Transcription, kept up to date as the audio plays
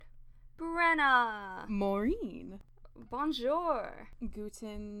Anna! Maureen. Bonjour!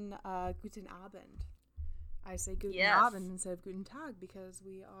 Guten Abend. I say Guten Yes. Abend instead of Guten Tag because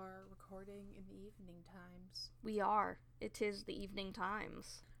we are recording in the evening times. We are. It is the evening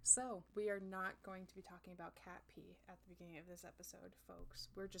times. So, we are not going to be talking about cat pee at the beginning of this episode, folks.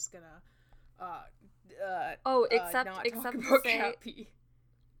 We're just gonna, except not to talk about say- cat pee.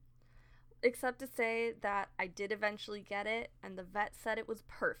 Except to say that I did eventually get it, and the vet said it was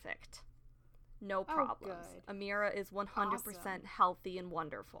perfect. No problems. good. Amira is 100% healthy and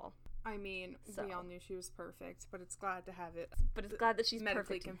wonderful. I mean, So. we all knew she was perfect, but it's glad to have it. But it's glad that she's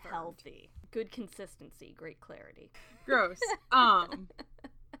Medically perfect and confirmed. healthy. Good consistency, great clarity. Gross.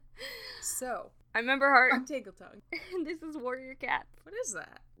 So, I remember her. I'm Tangle Tongue. This is Warrior Cat. What is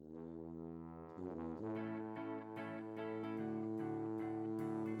that?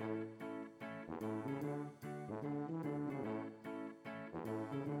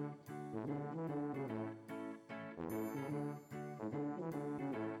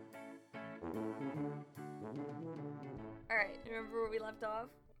 Alright, remember where we left off?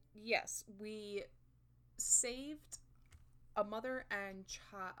 Yes, we saved a mother and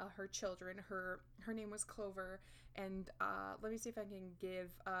her children. Her name was Clover, and let me see if I can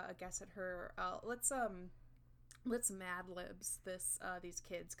give a guess at her. Let's Mad Libs these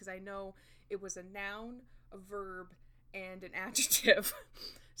kids, because I know it was a noun, a verb, and an adjective.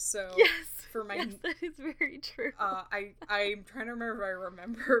 So Yes, for my yes, that is very true. I'm trying to remember if I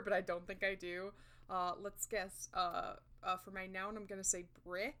remember, but I don't think I do. Let's guess. For my noun, I'm gonna say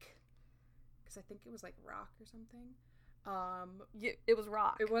brick, because I think it was like rock or something. It was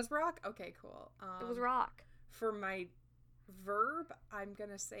rock. It was rock? Okay, cool. It was rock. For my verb, I'm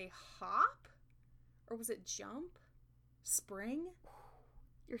gonna say hop? Or was it jump? Spring?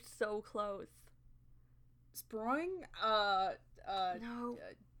 You're so close. Spring? No.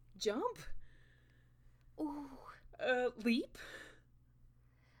 Jump? Ooh. Leap?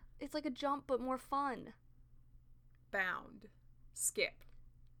 It's like a jump, but more fun. Bound? Skip?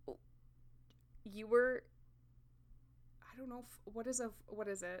 You were I don't know. What is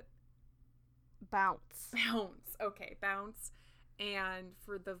it? bounce. Bounce. Okay, bounce. And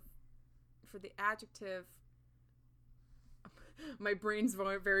for the adjective, my brain's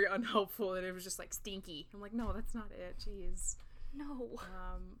very unhelpful, and it was just like stinky. I'm like, no, that's not it. Jeez. No.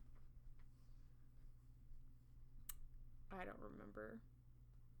 I don't remember.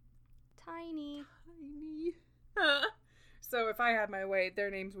 Tiny. Tiny. So if I had my way,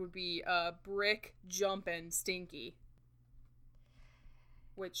 their names would be Brick, Jump, and Stinky,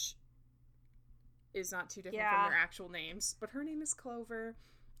 which is not too different from their actual names. But her name is Clover,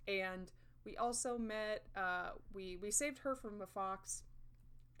 and we also met. We saved her from a fox,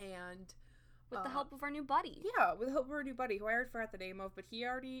 and With the help of our new buddy. yeah, with the help of our new buddy, who I already forgot the name of, but he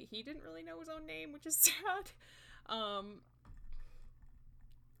didn't really know his own name, which is sad. Oh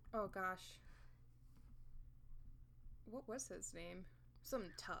gosh. What was his name?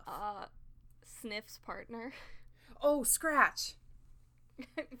 Something tough. Sniff's partner. Oh, Scratch!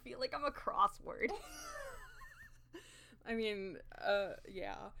 I feel like I'm a crossword. I mean,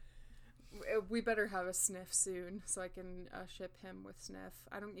 yeah. We better have a Sniff soon, so I can ship him with Sniff.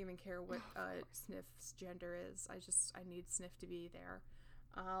 I don't even care what Sniff's gender is. I need Sniff to be there.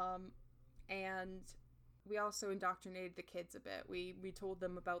 And we also indoctrinated the kids a bit. We told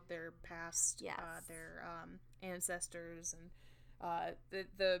them about their past, Yes. Their ancestors, and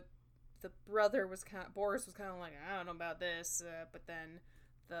the brother was Boris was kind of like, I don't know about this, but then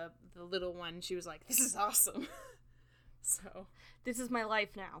the little one, she was like, this is awesome. So This is my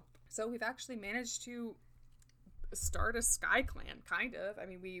life now. so we've actually managed to start a Sky Clan, kind of. I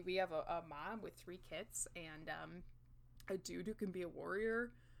mean, we have a mom with 3 kids and a dude who can be a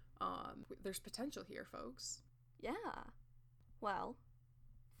warrior. There's potential here, folks. Yeah. Well,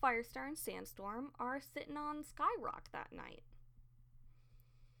 Firestar and Sandstorm are sitting on Skyrock that night.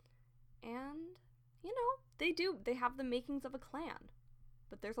 And, they have the makings of a clan.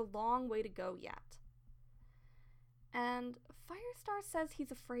 But there's a long way to go yet. And Firestar says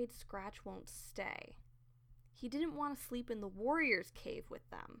he's afraid Scratch won't stay. He didn't want to sleep in the warrior's cave with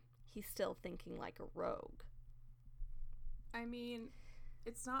them. He's still thinking like a rogue. I mean,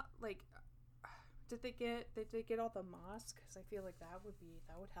 it's not like, did they get all the moss? Because I feel like that would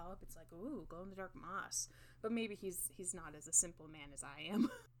help. It's like, ooh, glow in the dark moss. But maybe he's not as a simple man as I am.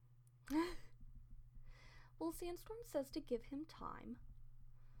 Well, Sandstorm says to give him time.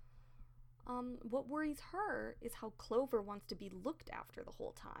 What worries her is how Clover wants to be looked after the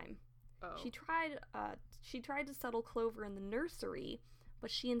whole time. Oh. She tried to settle Clover in the nursery,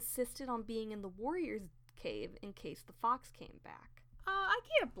 but she insisted on being in the warrior's cave in case the fox came back. I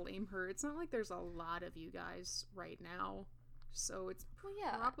can't blame her. It's not like there's a lot of you guys right now. So it's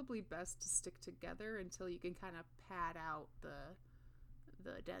probably best to stick together until you can kind of pad out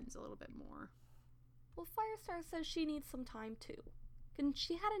the dens a little bit more. Well, Firestar says she needs some time too. And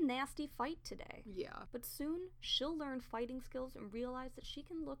she had a nasty fight today. Yeah. But soon, she'll learn fighting skills and realize that she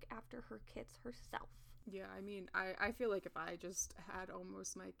can look after her kids herself. Yeah, I mean, I feel like if I just had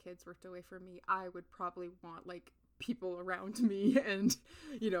almost my kids ripped away from me, I would probably want, like, people around me and,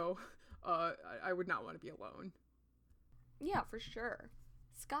 I would not want to be alone. Yeah, for sure.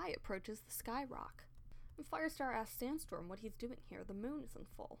 Sky approaches the Sky Rock. And Firestar asks Sandstorm what he's doing here. The moon isn't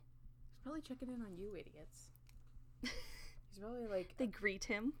full. He's probably checking in on you idiots. He's probably like... They greet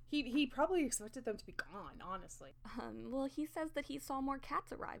him. He probably expected them to be gone, honestly. Well, he says that he saw more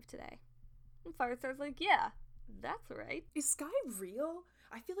cats arrive today. And Firestar's like, yeah, that's right. Is Sky real?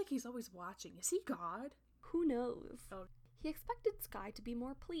 I feel like he's always watching. Is he God? Who knows? Oh. He expected Sky to be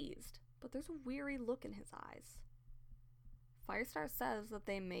more pleased, but there's a weary look in his eyes. Firestar says that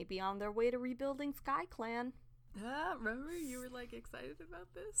they may be on their way to rebuilding Sky Clan. Remember you were, like, excited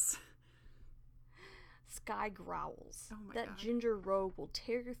about this? Sky growls. Oh my that God. ginger rogue will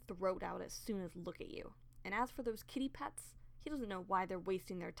tear your throat out as soon as look at you. And as for those kitty pets, he doesn't know why they're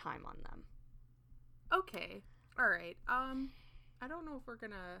wasting their time on them. Okay. Alright. I don't know if we're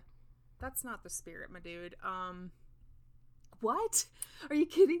gonna... That's not the spirit, my dude. What? Are you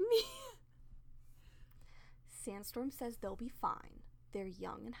kidding me? Sandstorm says they'll be fine. They're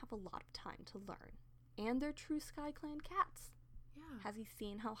young and have a lot of time to learn. And they're true Sky Clan cats. Yeah. Has he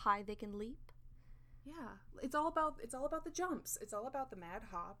seen how high they can leap? Yeah. It's all about the jumps. It's all about the mad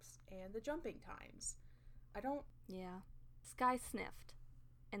hops and the jumping times. I don't... Yeah. Sky sniffed.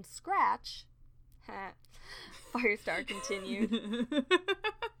 And Scratch... Firestar continued.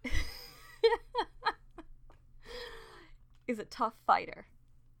 is a tough fighter.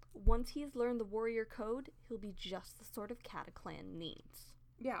 Once he's learned the warrior code, he'll be just the sort of cat a clan needs.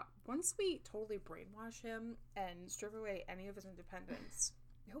 Yeah, once we totally brainwash him and strip away any of his independence,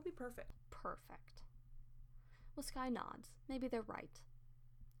 he'll be perfect. Perfect. Well, Sky nods. Maybe they're right.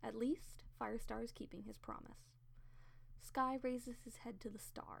 At least, Firestar is keeping his promise. Sky raises his head to the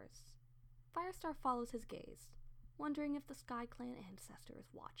stars. Firestar follows his gaze, wondering if the Sky Clan ancestor is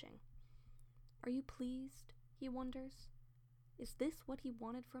watching. Are you pleased? He wonders. Is this what he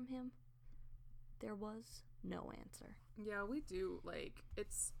wanted from him? There was no answer. Yeah, we do, like,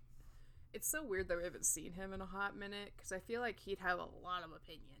 it's so weird that we haven't seen him in a hot minute, because I feel like he'd have a lot of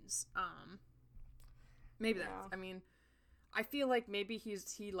opinions. Maybe that's, I mean, I feel like maybe he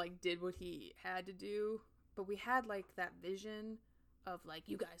did what he had to do, but we had, like, that vision of, like,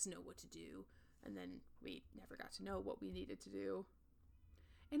 you guys know what to do, and then we never got to know what we needed to do.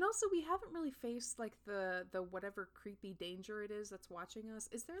 And also, we haven't really faced, like, the whatever creepy danger it is that's watching us.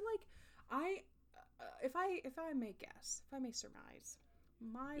 Is there, like, if I may guess, if I may surmise,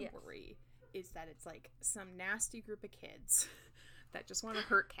 my worry is that it's, like, some nasty group of kids that just want to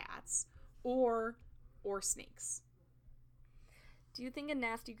hurt cats, or snakes. Do you think a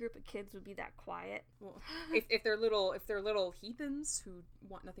nasty group of kids would be that quiet? Well, if they're little heathens who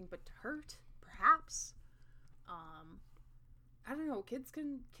want nothing but to hurt, perhaps. I don't know. Kids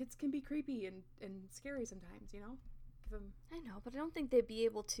can be creepy and scary sometimes, you know? Give them... I know, but I don't think they'd be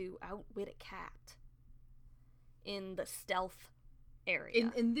able to outwit a cat in the stealth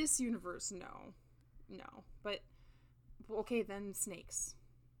area. In this universe, no. But okay, then snakes.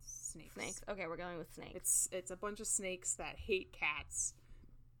 Snakes. Okay, we're going with snakes. It's a bunch of snakes that hate cats.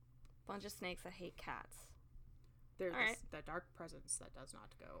 Bunch of snakes that hate cats. They're the dark presence that does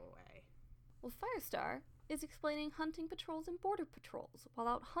not go away. Well, Firestar is explaining hunting patrols and border patrols while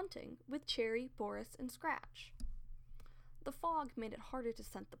out hunting with Cherry, Boris, and Scratch. The fog made it harder to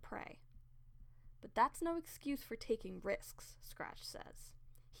scent the prey. But that's no excuse for taking risks, Scratch says.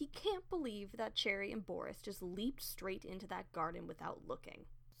 He can't believe that Cherry and Boris just leaped straight into that garden without looking.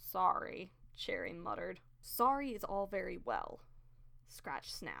 Sorry, Cherry muttered. Sorry is all very well,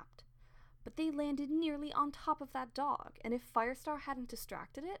 Scratch snapped. But they landed nearly on top of that dog, and if Firestar hadn't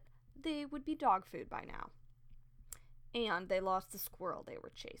distracted it, they would be dog food by now. And they lost the squirrel they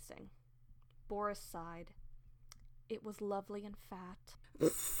were chasing. Boris sighed. It was lovely and fat.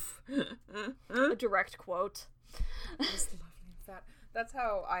 A direct quote. It was lovely and fat. That's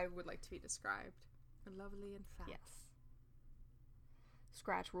how I would like to be described. Lovely and fat. Yes.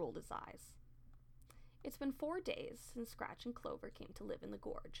 Scratch rolled his eyes. It's been 4 days since Scratch and Clover came to live in the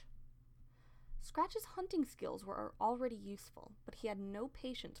gorge. Scratch's hunting skills were already useful, but he had no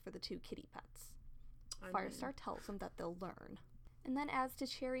patience for the two kitty pets. Firestar tells him that they'll learn, and then adds to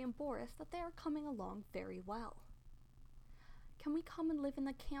Cherry and Boris that they are coming along very well. Can we come and live in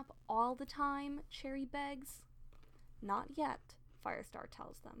the camp all the time? Cherry begs. Not yet, Firestar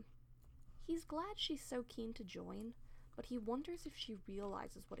tells them. He's glad she's so keen to join, but he wonders if she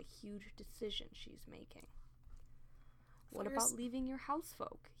realizes what a huge decision she's making. What about leaving your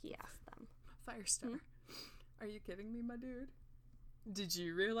housefolk? He asked them. Firestar, are you kidding me, my dude? Did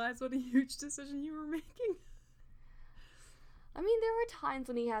you realize what a huge decision you were making? I mean, there were times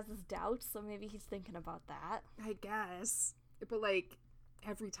when he has his doubts, so maybe he's thinking about that. I guess. But, like,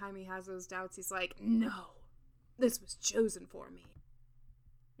 every time he has those doubts, he's like, no, this was chosen for me.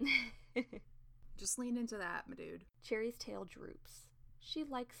 Just lean into that, my dude. Cherry's tail droops. She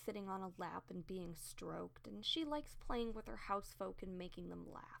likes sitting on a lap and being stroked, and she likes playing with her housefolk and making them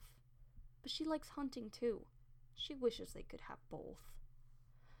laugh. But she likes hunting, too. She wishes they could have both.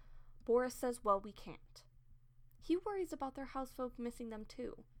 Boris says, well, we can't. He worries about their housefolk missing them,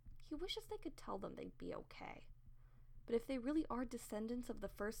 too. He wishes they could tell them they'd be okay. But if they really are descendants of the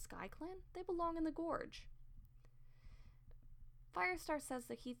first Sky Clan, they belong in the Gorge. Firestar says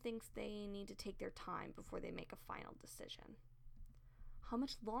that he thinks they need to take their time before they make a final decision. How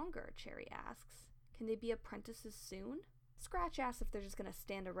much longer, Cherry asks. Can they be apprentices soon? Scratch asks if they're just going to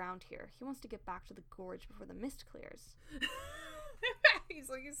stand around here. He wants to get back to the Gorge before the mist clears. He's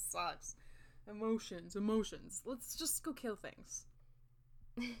like, it sucks. Emotions. Let's just go kill things.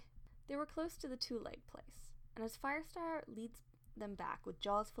 They were close to the two-leg place, and as Firestar leads them back with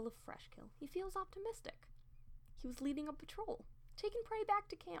jaws full of fresh kill, he feels optimistic. He was leading a patrol, taking prey back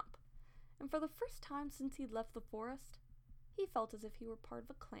to camp, and for the first time since he'd left the forest, he felt as if he were part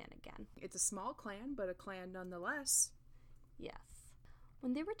of a clan again. It's a small clan, but a clan nonetheless. Yes.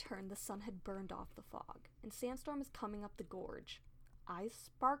 When they returned, the sun had burned off the fog, and Sandstorm is coming up the gorge, eyes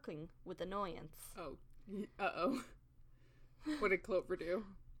sparkling with annoyance. Oh. Uh-oh. What did Clover do?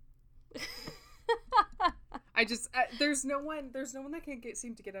 There's no one that can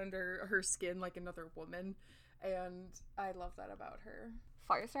seem to get under her skin like another woman, and I love that about her.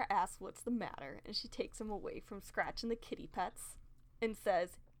 Firestar asks what's the matter, and she takes him away from Scratch and the kitty pets and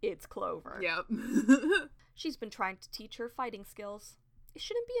says, it's Clover. Yep. She's been trying to teach her fighting skills. It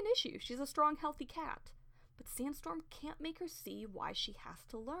shouldn't be an issue. She's a strong, healthy cat. But Sandstorm can't make her see why she has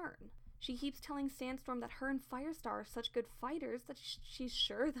to learn. She keeps telling Sandstorm that her and Firestar are such good fighters that she's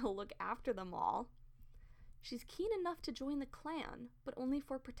sure they'll look after them all. She's keen enough to join the clan, but only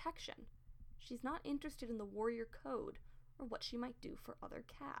for protection. She's not interested in the warrior code or what she might do for other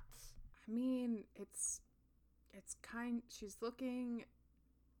cats. I mean, she's looking,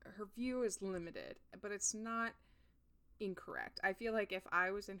 her view is limited, but it's not incorrect. I feel like if I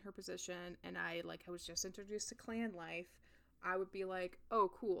was in her position and I was just introduced to clan life, I would be like,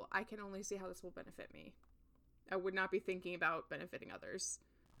 oh, cool, I can only see how this will benefit me. I would not be thinking about benefiting others.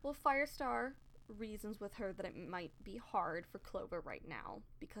 Well, Firestar reasons with her that it might be hard for Clover right now,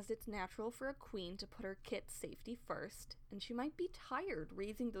 because it's natural for a queen to put her kit's safety first, and she might be tired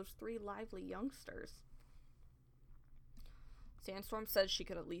raising those 3 lively youngsters. Sandstorm says she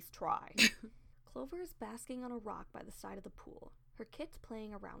could at least try. Clover is basking on a rock by the side of the pool, her kits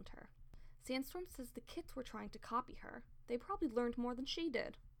playing around her. Sandstorm says the kits were trying to copy her. They probably learned more than she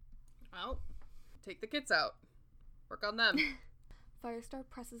did. Well, take the kits out. Work on them. Firestar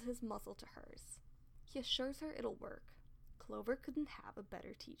presses his muzzle to hers. He assures her it'll work. Clover couldn't have a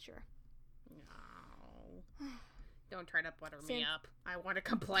better teacher. No. Don't try to butter me up. I want to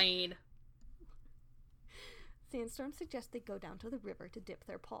complain. Sandstorm suggests they go down to the river to dip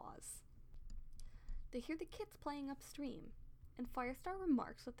their paws. They hear the kits playing upstream, and Firestar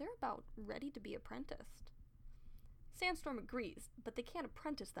remarks that they're about ready to be apprenticed. Sandstorm agrees, but they can't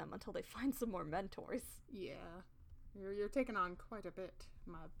apprentice them until they find some more mentors. Yeah. You're taking on quite a bit,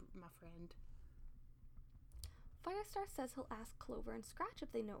 my friend. Firestar says he'll ask Clover and Scratch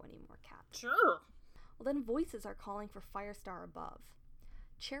if they know any more cats. Sure. Well, then voices are calling for Firestar above.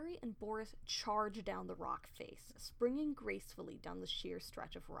 Cherry and Boris charge down the rock face, springing gracefully down the sheer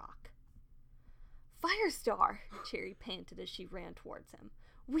stretch of rock. Firestar, Cherry panted as she ran towards him.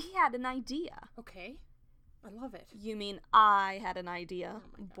 We had an idea. Okay. I love it. You mean I had an idea,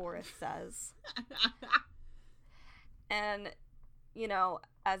 Boris says. And,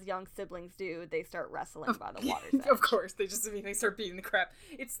 as young siblings do, they start wrestling by the water's edge. Of course, they start beating the crap.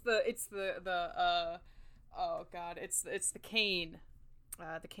 It's the cane,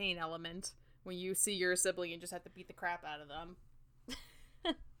 the cane element. When you see your sibling, you just have to beat the crap out of them.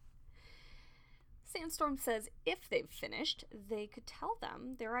 Sandstorm says if they've finished, they could tell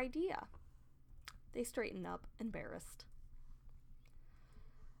them their idea. They straighten up, embarrassed.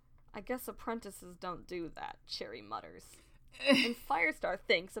 I guess apprentices don't do that, Cherry mutters. And Firestar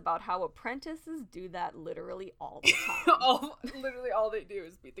thinks about how apprentices do that literally all the time. Literally all they do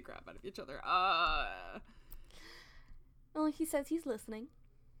is beat the crap out of each other. Well, he says he's listening.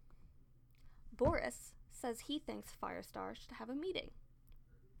 Boris says he thinks Firestar should have a meeting.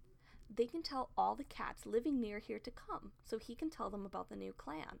 They can tell all the cats living near here to come, so he can tell them about the new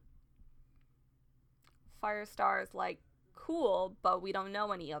clan. Firestar is like, cool, but we don't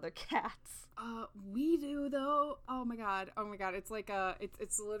know any other cats. We do though. Oh my god. It's like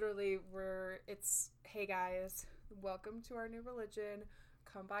it's literally where it's, hey guys, welcome to our new religion.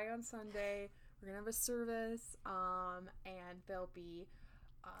 Come by on Sunday. We're gonna have a service. And there'll be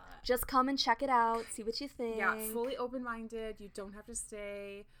just come and check it out, see what you think. Yeah, fully open-minded. You don't have to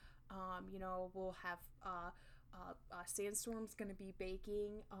stay. We'll have Sandstorm's gonna be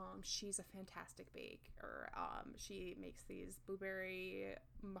baking. She's a fantastic baker. She makes these blueberry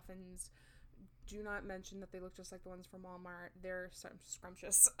muffins. Do not mention that they look just like the ones from Walmart. They're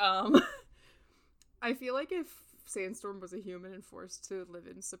scrumptious. I feel like if Sandstorm was a human and forced to live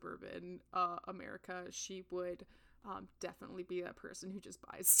in suburban America, she would definitely be that person who just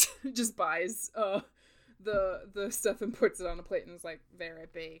buys the stuff and puts it on a plate and is like, there, I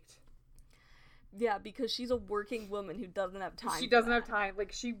baked. Yeah, because she's a working woman who doesn't have time. She doesn't have time.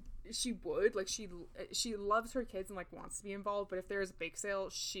 Like, she would. Like, she loves her kids and, like, wants to be involved, but if there is a bake sale,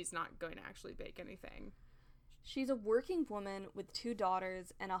 she's not going to actually bake anything. She's a working woman with 2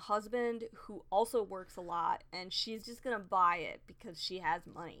 daughters and a husband who also works a lot, and she's just gonna buy it because she has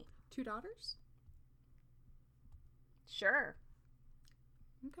money. 2 daughters? Sure.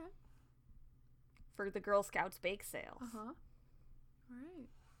 Okay. For the Girl Scouts bake sales. Uh-huh. Alright.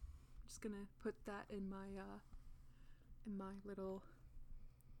 Just gonna put that in my little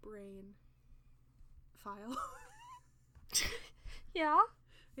brain file. Yeah?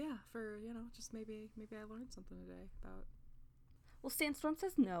 Yeah, for, just maybe I learned something today about... Well, Sandstorm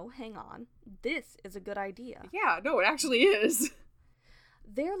says no, hang on. This is a good idea. Yeah, no, it actually is.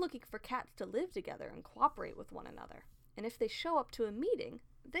 They're looking for cats to live together and cooperate with one another. And if they show up to a meeting,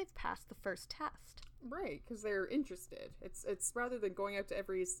 they've passed the first test. Right, because they're interested. It's rather than going up to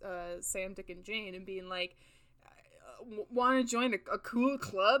every Sam, Dick, and Jane and being like, want to join a cool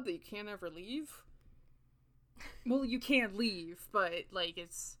club that you can't ever leave? Well, you can leave, but, like,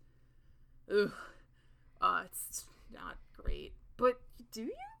 it's not great. But do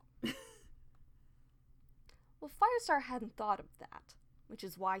you? Well, Firestar hadn't thought of that, which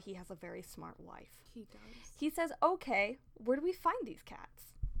is why he has a very smart wife. He does. He says, okay, where do we find these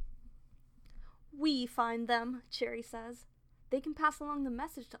cats? We find them, Cherry says. They can pass along the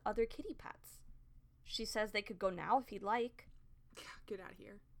message to other kitty pets. She says they could go now if he'd like. Get out of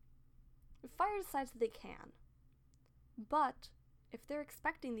here. Fire decides that they can. But if they're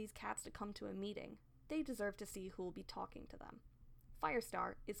expecting these cats to come to a meeting, they deserve to see who will be talking to them.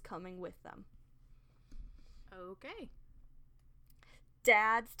 Firestar is coming with them. Okay.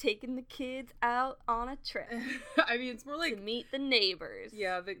 Dad's taking the kids out on a trip. I mean, it's more like... to meet the neighbors.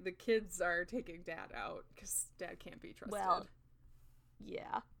 Yeah, the kids are taking Dad out, because Dad can't be trusted. Well,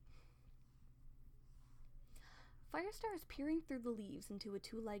 yeah. Firestar is peering through the leaves into a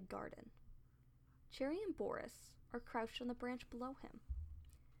 2-legged garden. Cherry and Boris are crouched on the branch below him.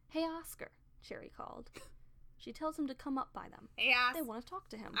 Hey, Oscar, Cherry called. She tells him to come up by them. Hey, they want to talk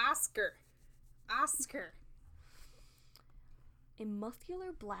to him. Oscar. A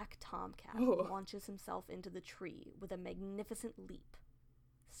muscular black tomcat launches himself into the tree with a magnificent leap.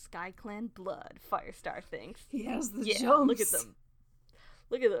 SkyClan blood, Firestar thinks. He has the jumps. Look at them.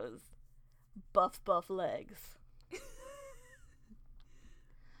 Look at those buff legs.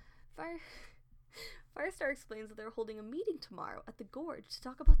 Firestar explains that they're holding a meeting tomorrow at the Gorge to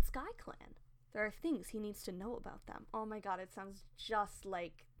talk about SkyClan. There are things he needs to know about them. Oh my god, it sounds just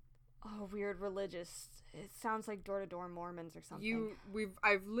like weird religious. It sounds like door-to-door Mormons or something.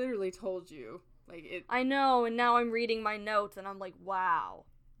 I've literally told you, like, it. I know, and now I'm reading my notes and I'm like, wow.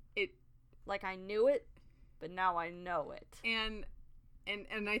 Like, I knew it, but now I know it. And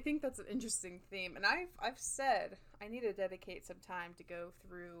I think that's an interesting theme. And I've said I need to dedicate some time to go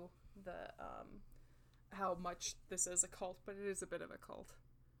through the how much this is a cult, but it is a bit of a cult.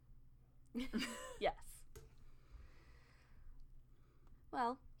 Yes.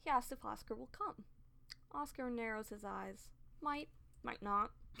 Well, he asks if Oscar will come. Oscar narrows his eyes. Might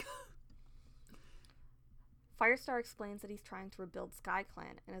not. Firestar explains that he's trying to rebuild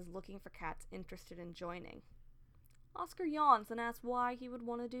SkyClan and is looking for cats interested in joining. Oscar yawns and asks why he would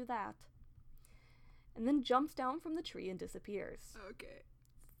want to do that. And then jumps down from the tree and disappears. Okay.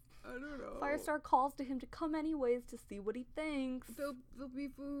 I don't know. Firestar calls to him to come anyways to see what he thinks. There'll be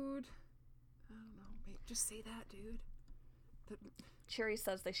food. I don't know. Just say that, dude. Cherry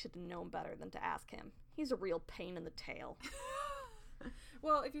says they should have known better than to ask him. He's a real pain in the tail.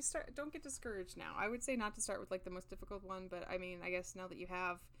 Well, if you start, don't get discouraged now. I would say not to start with, like, the most difficult one, but, I mean, I guess now that you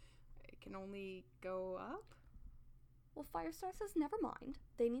have, it can only go up? Well, Firestar says never mind.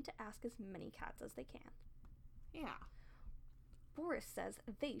 They need to ask as many cats as they can. Yeah. Boris says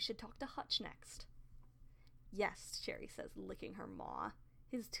they should talk to Hutch next. Yes, Cherry says, licking her maw.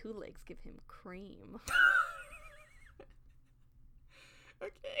 His 2 legs give him cream.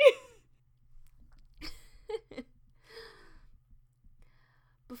 Okay.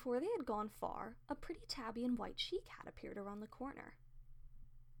 Before they had gone far, a pretty tabby and white she-cat appeared around the corner.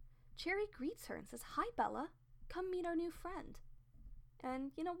 Cherry greets her and says, "Hi, Bella. Come meet our new friend."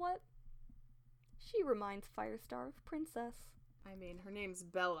 And you know what? She reminds Firestar of Princess. I mean, her name's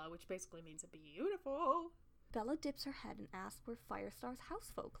Bella, which basically means beautiful. Bella dips her head and asks where Firestar's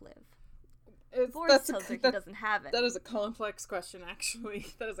housefolk live. Boris tells her he doesn't have it. That is a complex question, actually.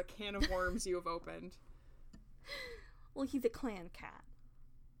 That is a can of worms you have opened. Well, he's a clan cat.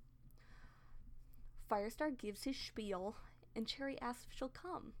 Firestar gives his spiel, and Cherry asks if she'll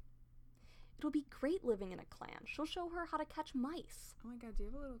come. It'll be great living in a clan. She'll show her how to catch mice. Oh my god, do you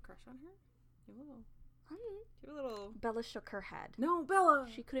have a little crush on her? Do you have a little... Bella shook her head. No, Bella!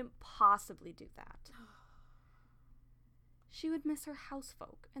 She couldn't possibly do that. She would miss her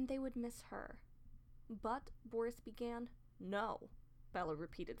housefolk, and they would miss her. But, Boris began. No, Bella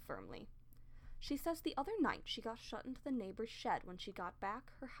repeated firmly. She says the other night she got shut into the neighbor's shed. When she got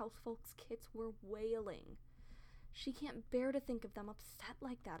back, her housefolk's kits were wailing. She can't bear to think of them upset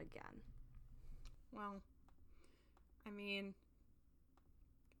like that again. Well, I mean,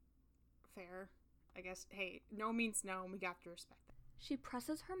 fair. I guess, hey, no means no, and we got to respect that. She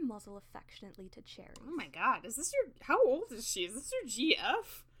presses her muzzle affectionately to Cherry. Oh my god, is this your... How old is she? Is this your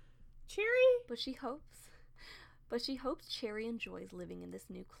GF? Cherry? But she hopes Cherry enjoys living in this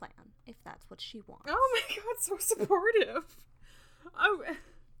new clan, if that's what she wants. Oh my god, so supportive. Oh.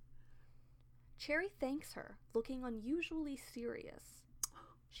 Cherry thanks her, looking unusually serious.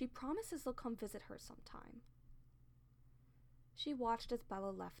 She promises they'll come visit her sometime. She watched as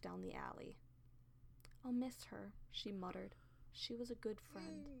Bella left down the alley. "I'll miss her," she muttered. "She was a good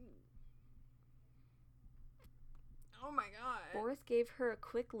friend." Oh my god. Boris gave her a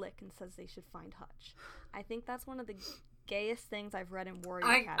quick lick and says they should find Hutch. I think that's one of the gayest things I've read in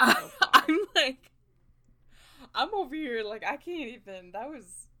Warrior Cats so far. I'm like... I'm over here, like, I can't even... That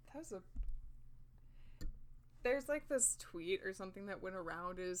was a... There's, like, this tweet or something that went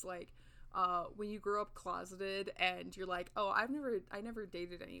around is, like, when you grow up closeted and you're like, oh, I never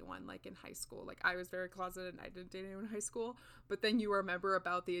dated anyone, like, in high school. Like, I was very closeted and I didn't date anyone in high school. But then you remember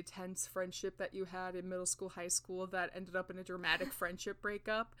about the intense friendship that you had in middle school, high school that ended up in a dramatic friendship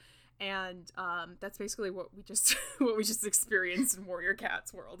breakup. And that's basically what we just experienced in Warrior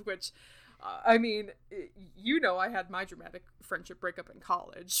Cats world, which, I mean, you know, I had my dramatic friendship breakup in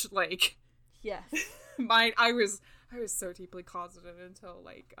college. Like, yes. I was so deeply closeted until,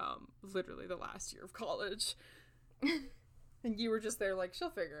 like, literally the last year of college. And you were just there like, she'll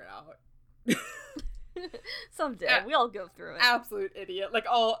figure it out. Someday. We all go through it. Absolute idiot. Like,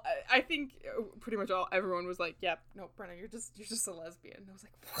 I think pretty much everyone was like, yep, no, Brenna, you're just a lesbian. And I was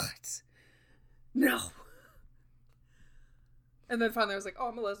like, what? No. And then finally I was like, oh,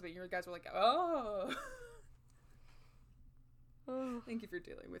 I'm a lesbian. You guys were like, oh. Thank you for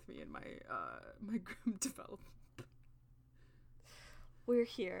dealing with me in my group development. We're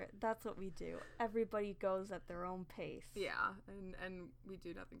here. That's what we do. Everybody goes at their own pace. Yeah, and we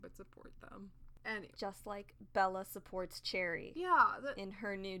do nothing but support them. Anyway. Just like Bella supports Cherry. Yeah. In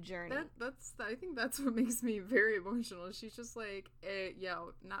her new journey. I think that's what makes me very emotional. She's just like,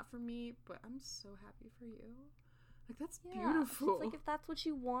 not for me, but I'm so happy for you. Like, that's beautiful. She's like, if that's what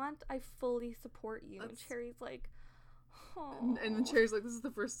you want, I fully support you. And Cherry's like, oh. And then Cherry's like, this is the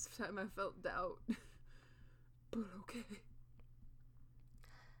first time I felt doubt. But okay.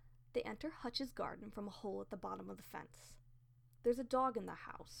 They enter Hutch's garden from a hole at the bottom of the fence. There's a dog in the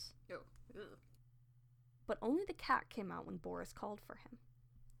house. Oh. Ugh. But only the cat came out when Boris called for him.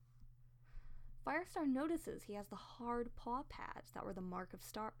 Firestar notices he has the hard paw pads that were the mark of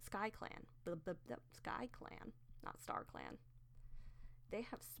Sky Clan. The Sky Clan, not Star Clan. They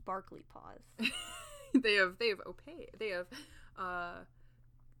have sparkly paws. They have opaque. They have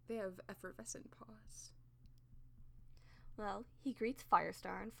effervescent paws. Well, he greets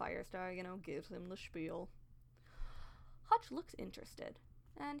Firestar, and Firestar, gives him the spiel. Hutch looks interested,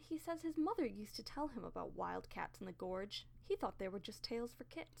 and he says his mother used to tell him about wildcats in the gorge. He thought they were just tales for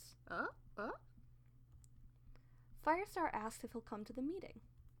kids. Firestar asks if he'll come to the meeting.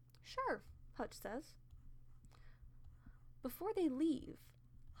 Sure, Hutch says. Before they leave,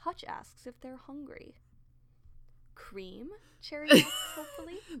 Hutch asks if they're hungry. Cream? Cherry asks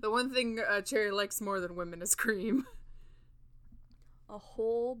hopefully. The one thing Cherry likes more than women is cream. A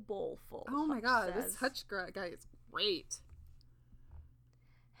whole bowl full. Oh my Hutch god, says. this Hutch guy is great.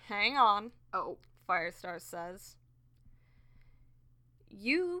 Hang on, Oh. Firestar says.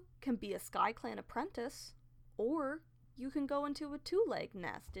 You can be a SkyClan apprentice, or you can go into a two-leg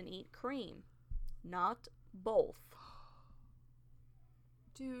nest and eat cream. Not both.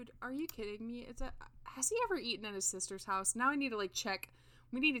 Dude, are you kidding me? Has he ever eaten at his sister's house? Now I need to check.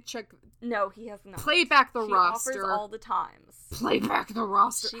 We need to check. No, he has not. Play back the she roster. Offers all the times. Play back the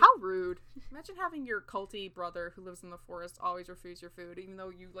roster. How rude. Imagine having your culty brother who lives in the forest always refuse your food, even though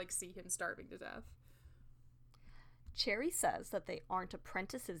you see him starving to death. Cherry says that they aren't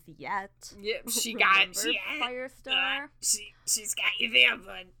apprentices yet. Yep, She's Firestar. She's got you there,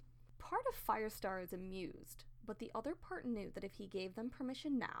 bud. Part of Firestar is amused, but the other part knew that if he gave them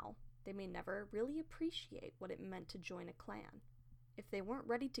permission now, they may never really appreciate what it meant to join a clan. If they weren't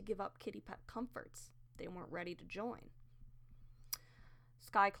ready to give up kitty pet comforts, they weren't ready to join.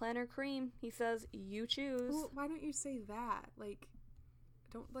 SkyClan or Cream, he says, you choose. Well, why don't you say that?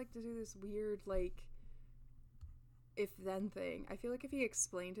 Don't to do this weird, if-then thing. I feel like if he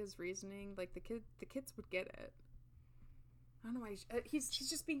explained his reasoning, the kids would get it. I don't know why he's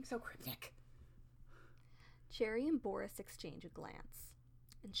just being so cryptic. Cherry and Boris exchange a glance,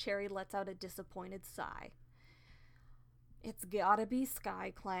 and Cherry lets out a disappointed sigh. It's gotta be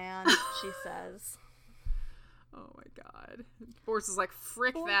SkyClan, she says. Oh my god. Boris is like,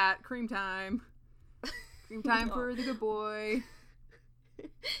 frick that, cream time. Cream time for the good boy.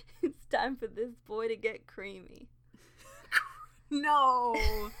 It's time for this boy to get creamy. No!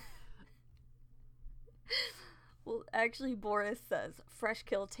 Well, actually, Boris says fresh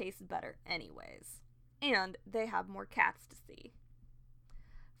kill tastes better anyways. And they have more cats to see.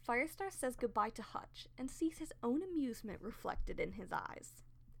 Firestar says goodbye to Hutch and sees his own amusement reflected in his eyes.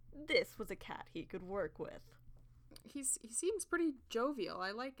 This was a cat he could work with. He seems pretty jovial.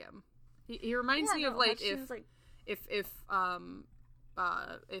 I like him. He reminds me of if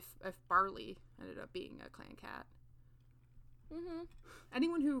Barley ended up being a clan cat. Mm-hmm.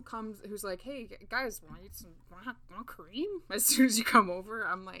 Anyone who's like, hey guys, want cream? As soon as you come over,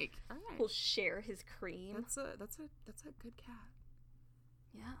 I'm like, all right. We'll share his cream. That's a good cat.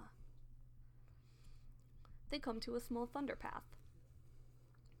 Yeah. They come to a small thunder path.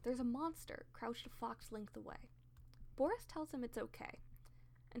 There's a monster crouched a fox length away. Boris tells him it's okay,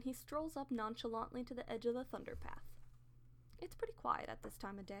 and he strolls up nonchalantly to the edge of the thunder path. It's pretty quiet at this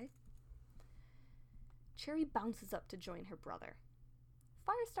time of day. Cherry bounces up to join her brother.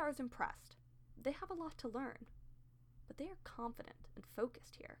 Firestar is impressed. They have a lot to learn, but they are confident and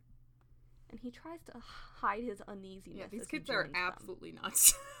focused here. And he tries to hide his uneasiness. Yeah, these as he kids are joins absolutely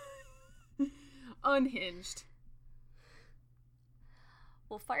nuts. Unhinged.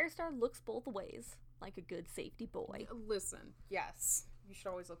 Well, Firestar looks both ways, like a good safety boy. Listen, yes. You should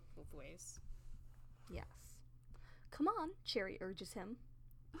always look both ways. Yes. Come on, Cherry urges him.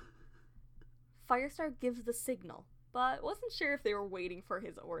 Firestar gives the signal, but wasn't sure if they were waiting for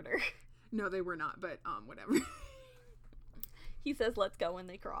his order. No, they were not, but whatever. He says, let's go, and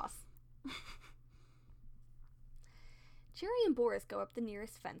they cross. Cherry and Boris go up the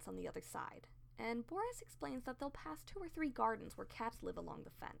nearest fence on the other side, and Boris explains that they'll pass 2 or 3 gardens where cats live along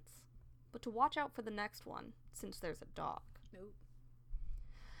the fence, but to watch out for the next one, since there's a dog. Nope.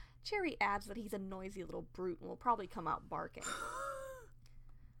 Cherry adds that he's a noisy little brute and will probably come out barking.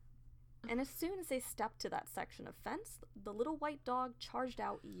 And as soon as they stepped to that section of fence, the little white dog charged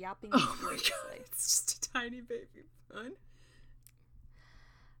out, yapping furiously. Oh my god, it's just a tiny baby bun.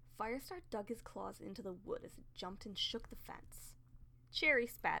 Firestar dug his claws into the wood as it jumped and shook the fence. Cherry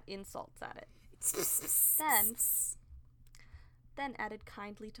spat insults at it. Then added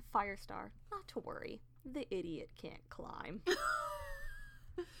kindly to Firestar not to worry, the idiot can't climb.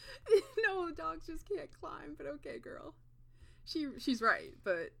 No, dogs just can't climb, but okay, girl. She's right,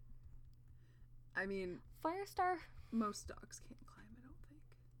 but I mean, Firestar... most dogs can't climb, I don't think.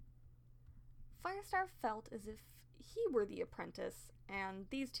 Firestar felt as if he were the apprentice, and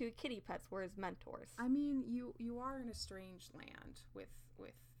these 2 kitty pets were his mentors. I mean, you are in a strange land with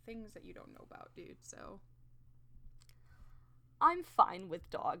things that you don't know about, dude, so... I'm fine with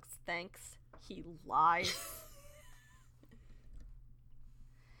dogs, thanks. He lies.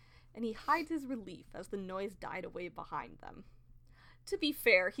 And he hides his relief as the noise died away behind them. To be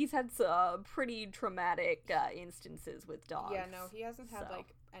fair, he's had some pretty traumatic instances with dogs. Yeah, no, he hasn't had,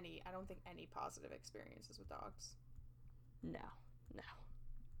 I don't think any positive experiences with dogs. No.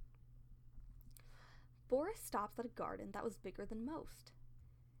 Boris stops at a garden that was bigger than most,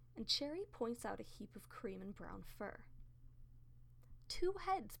 and Cherry points out a heap of cream and brown fur. 2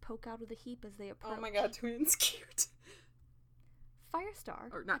 heads poke out of the heap as they approach. Oh my god, twins, cute.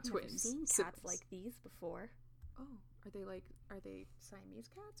 Firestar Or not had twins, never seen cats siblings. like these before. Oh, are they Siamese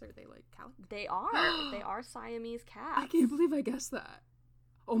cats? Or are they like calico? They are. They are Siamese cats. I can't believe I guessed that.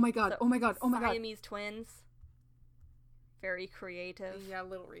 Oh my god, So, oh my god, oh my god. Siamese twins. Very creative. Yeah, a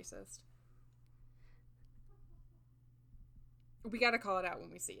little racist. We gotta call it out when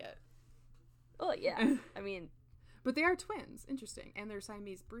we see it. Oh, yeah. I mean, But they are twins. Interesting. And they're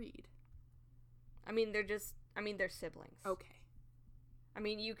Siamese breed. they're siblings. Okay. I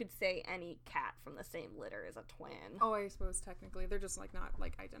mean, you could say any cat from the same litter is a twin. Oh, I suppose technically. They're just like not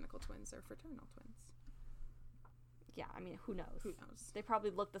like identical twins. They're fraternal twins. Yeah, I mean, who knows? Who knows? They probably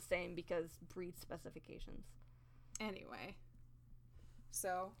look the same because breed specifications. Anyway.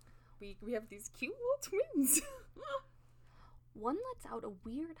 So, we have these cute little twins. One lets out a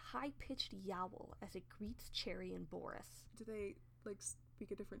weird, high-pitched yowl as it greets Cherry and Boris. Do they, like,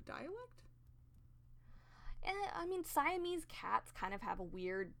 speak a different dialect? I mean, Siamese cats kind of have a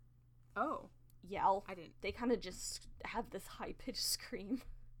weird Oh. yell. I didn't. They kind of just have this high-pitched scream.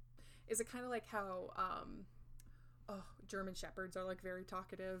 Is it kind of like how, German Shepherds are, like, very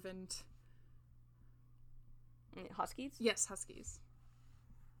talkative and... Huskies? Yes, Huskies.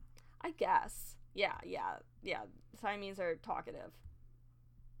 I guess. Yeah. Siamese are talkative.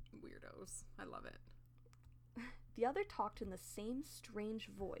 Weirdos. I love it. The other talked in the same strange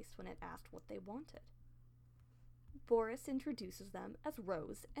voice when it asked what they wanted. Boris introduces them as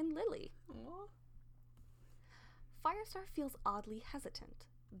Rose and Lily. Aww. Firestar feels oddly hesitant.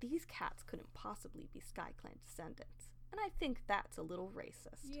 These cats couldn't possibly be SkyClan descendants, and I think that's a little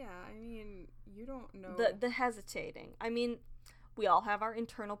racist. Yeah, I mean, you don't know... The hesitating. I mean, we all have our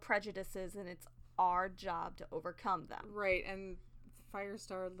internal prejudices, and it's our job to overcome them. Right, and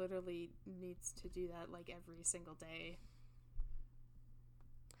Firestar literally needs to do that, like, every single day.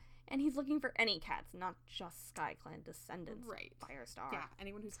 And he's looking for any cats, not just SkyClan descendants. Right. Firestar. Yeah,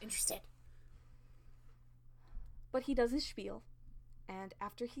 anyone who's interested. But he does his spiel, and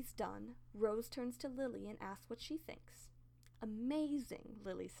after he's done, Rose turns to Lily and asks what she thinks. Amazing,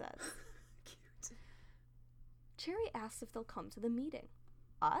 Lily says. Cute. Cherry asks if they'll come to the meeting.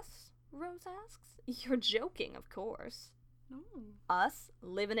 Us? Rose asks. You're joking, of course. No. Us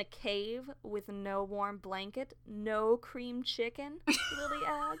live in a cave with no warm blanket, no cream chicken, Lily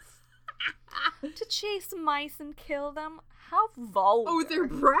adds. To chase mice and kill them? How vulgar. Oh, they're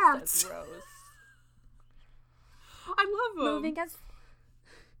brats. Says Rose. I love them.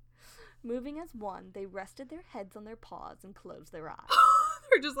 Moving as one, they rested their heads on their paws and closed their eyes.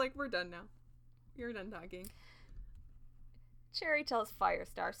 They're just like, we're done now. You're done talking. Cherry tells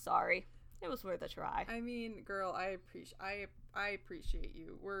Firestar sorry. It was worth a try. I mean, girl, I appreciate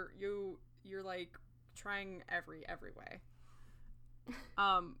you. You're like trying every way.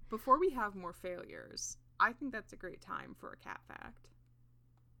 Before we have more failures, I think that's a great time for a cat fact.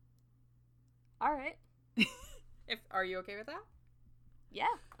 All right. Are you okay with that? Yeah,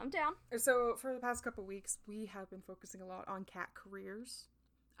 I'm down. So for the past couple weeks, we have been focusing a lot on cat careers.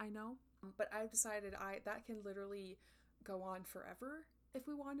 I know, but I've decided that can literally go on forever if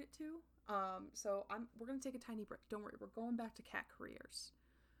we want it to. So we're gonna take a tiny break. Don't worry, we're going back to cat careers.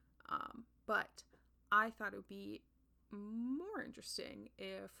 But I thought it would be more interesting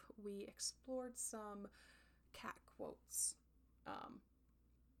if we explored some cat quotes.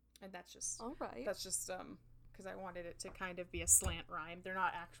 And that's just all right. That's just because I wanted it to kind of be a slant rhyme. They're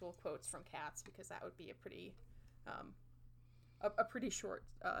not actual quotes from cats because that would be a pretty a pretty short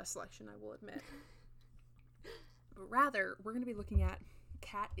selection, I will admit. But rather, we're going to be looking at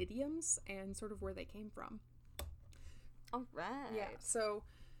cat idioms and sort of where they came from. All right. Yeah, so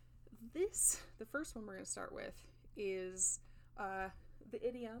the first one we're going to start with is the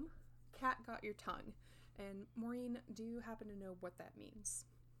idiom, cat got your tongue. And Maureen, do you happen to know what that means?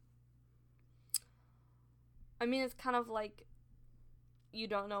 I mean, it's kind of like you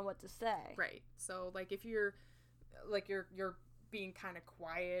don't know what to say. Right. So, like, if you're being kind of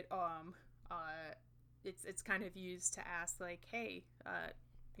quiet, it's kind of used to ask, like, hey,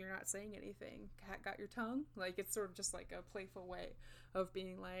 you're not saying anything. Cat got your tongue? Like, it's sort of just like a playful way of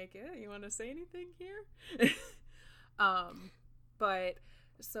being like, yeah, you want to say anything here? But,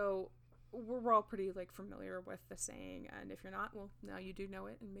 so, we're all pretty, like, familiar with the saying, and if you're not, well, now you do know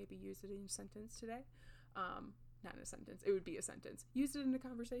it, and maybe use it in a sentence today. Not in a sentence. It would be a sentence. Use it in a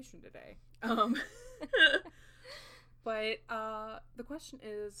conversation today. But the question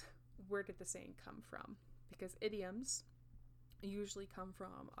is, where did the saying come from? Because idioms usually come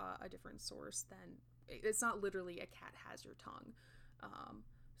from a different source than it's not literally a cat has your tongue.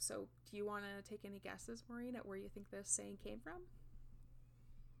 So do you want to take any guesses, Maureen, at where you think this saying came from?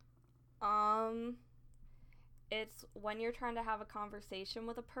 It's when you're trying to have a conversation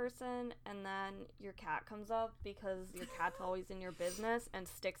with a person and then your cat comes up because your cat's always in your business and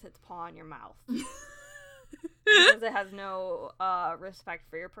sticks its paw in your mouth. Because it has no respect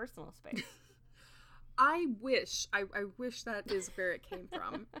for your personal space. I wish that is where it came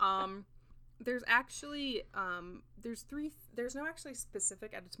from. There's actually there's no actually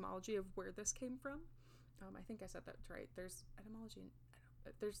specific etymology of where this came from. I think I said that right. There's etymology.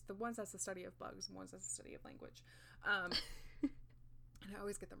 There's the ones that's the study of bugs and ones that's the study of language. And I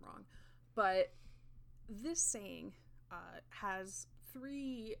always get them wrong. But this saying has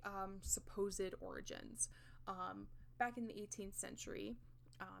three supposed origins. Back in the 18th century,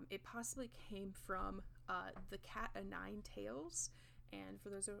 it possibly came from the cat o' nine tails. And for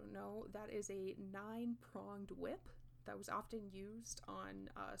those who don't know, that is a 9-pronged whip that was often used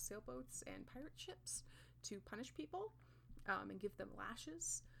on sailboats and pirate ships to punish people. And give them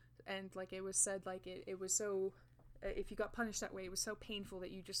lashes, and like it was said, like it was so if you got punished that way, it was so painful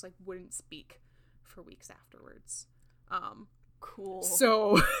that you just like wouldn't speak for weeks afterwards. Cool.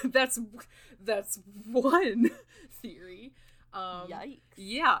 So that's one theory. Yikes.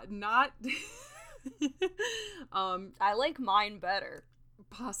 Yeah, not I like mine better.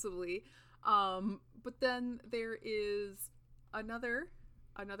 Possibly. But then there is another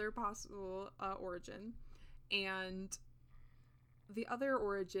possible origin, and the other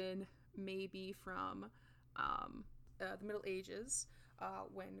origin may be from the Middle Ages,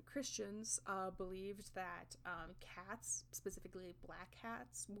 when Christians believed that cats, specifically black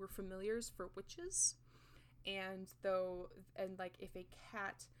cats, were familiars for witches, and like if a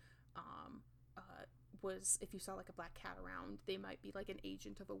cat if you saw like a black cat around, they might be like an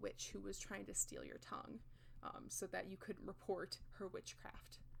agent of a witch who was trying to steal your tongue, so that you couldn't report her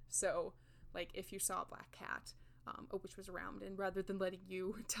witchcraft. So like if you saw a black cat, a witch was around, and rather than letting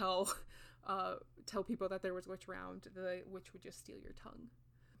you tell people that there was a witch around, the witch would just steal your tongue.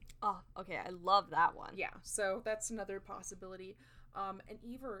 Oh, okay, I love that one. Yeah, so that's another possibility. An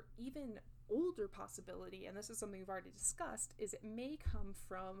even older possibility, and this is something we've already discussed, is it may come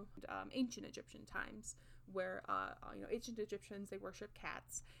from ancient Egyptian times, where ancient Egyptians, they worship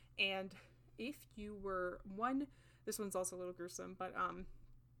cats, and if you were this one's also a little gruesome, but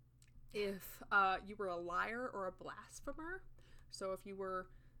if you were a liar or a blasphemer, so if you were,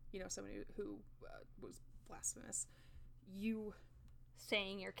 somebody who was blasphemous, you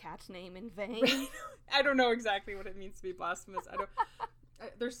saying your cat's name in vain. I don't know exactly what it means to be blasphemous.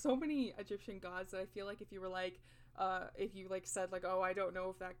 There's so many Egyptian gods that I feel like if you were like, if you like said like, oh, I don't know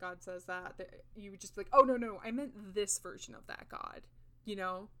if that god says that you would just be like, oh no, I meant this version of that god,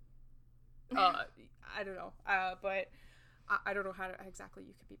 I don't know, but I don't know how exactly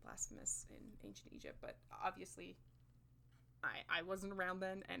you could be blasphemous in ancient Egypt, but obviously I wasn't around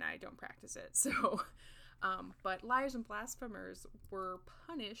then and I don't practice it. So, but liars and blasphemers were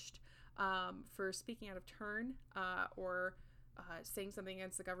punished for speaking out of turn, or saying something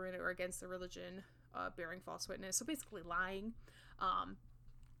against the government or against the religion, bearing false witness. So basically lying.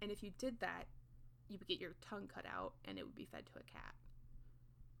 And if you did that, you would get your tongue cut out and it would be fed to a cat.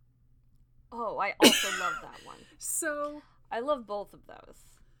 Oh, I also love that one. So I love both of those.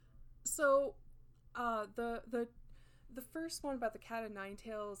 So, the first one about the cat of nine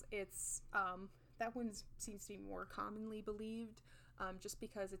tails, it's that one seems to be more commonly believed, just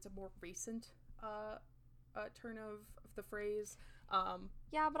because it's a more recent turn of the phrase.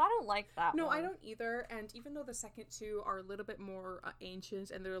 Yeah, but I don't like that No, one. I don't either. And even though the second two are a little bit more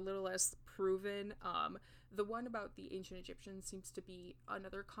ancient and they're a little less proven, the one about the ancient Egyptians seems to be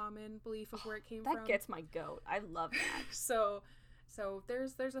another common belief of where it came from. That gets my goat. I love that. So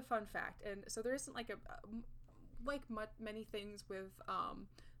there's a fun fact, and so there isn't like many things with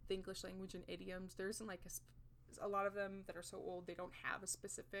the English language and idioms. There isn't like a lot of them that are so old they don't have a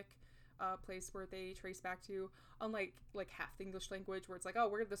specific place where they trace back to, unlike like half the English language where it's like, oh,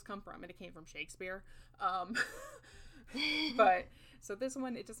 where did this come from, and it came from Shakespeare. But so this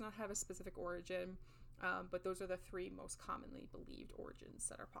one, it does not have a specific origin, but those are the three most commonly believed origins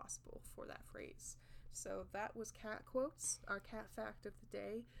that are possible for that phrase. So that was cat quotes, our cat fact of the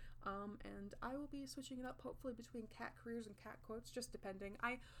day. And I will be switching it up hopefully between cat careers and cat quotes, just depending.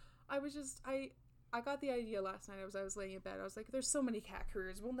 I got the idea last night as I was laying in bed. I was like, there's so many cat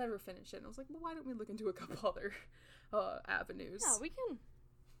careers, we'll never finish it. And I was like, well, why don't we look into a couple other avenues? Yeah, we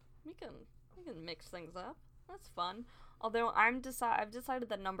can mix things up. That's fun. Although I've decided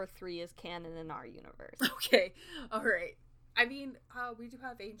that number 3 is canon in our universe. Okay, all right. I mean, we do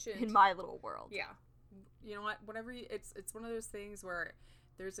have ancient... In my little world. Yeah. you know what? Whenever it's one of those things where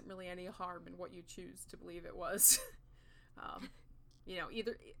there isn't really any harm in what you choose to believe it was. You know,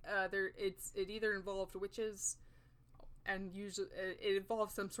 either it either involved witches, and usually it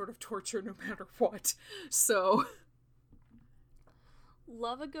involves some sort of torture no matter what. So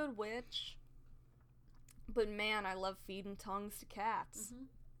Love a good witch, but man, I love feeding tongues to cats. mm-hmm.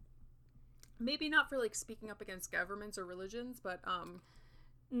 Maybe not for like speaking up against governments or religions, but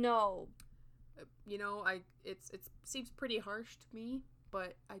No, you know, it seems pretty harsh to me,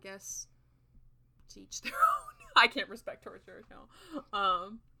 but I guess to each their own. I can't respect torture. No,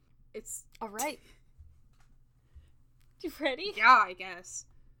 it's all right. You ready? yeah, I guess.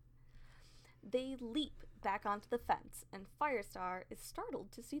 They leap back onto the fence, and Firestar is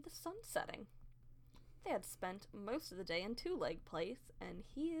startled to see the sun setting. They had spent most of the day in Two Leg Place, and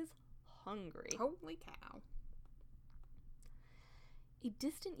he is hungry. Holy cow. A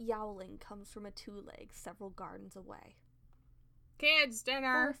distant yowling comes from a Two Leg several gardens away. Kids,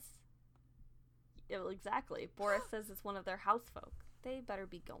 dinner! Yeah, well, exactly. Boris says it's one of their housefolk. They better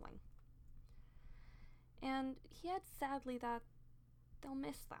be going. And he adds sadly that they'll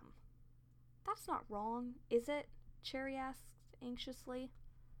miss them. That's not wrong, is it? Cherry asks anxiously.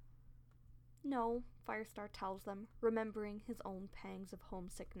 No, Firestar tells them, remembering his own pangs of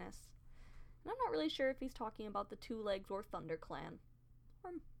homesickness. And I'm not really sure if he's talking about the Two Legs or ThunderClan.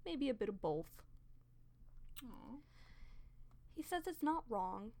 Or maybe a bit of both. Aww. He says it's not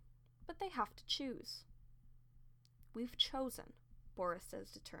wrong, but they have to choose. We've chosen, Boris says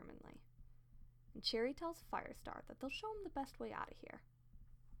determinedly. And Cherry tells Firestar that they'll show him the best way out of here.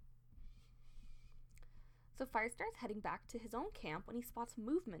 So Firestar's heading back to his own camp when he spots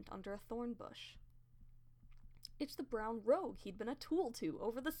movement under a thorn bush. It's the brown rogue he'd been a tool to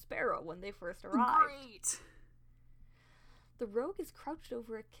over the Sparrow when they first arrived. Great! The rogue is crouched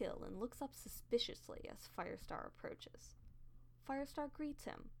over a kill and looks up suspiciously as Firestar approaches. Firestar greets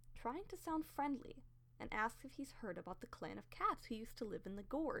him, trying to sound friendly, and asks if he's heard about the clan of cats who used to live in the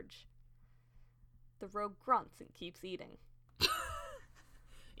gorge. The rogue grunts and keeps eating.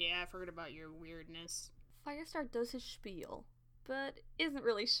 Yeah, I've heard about your weirdness. Firestar does his spiel, but isn't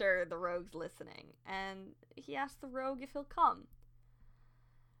really sure the rogue's listening, and he asks the rogue if he'll come.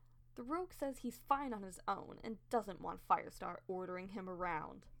 The rogue says he's fine on his own and doesn't want Firestar ordering him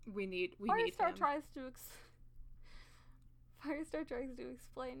around. We need him. Firestar tries to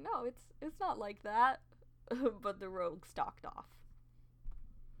explain, no, it's not like that, but the rogue stalked off.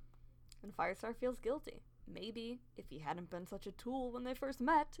 And Firestar feels guilty. Maybe, if he hadn't been such a tool when they first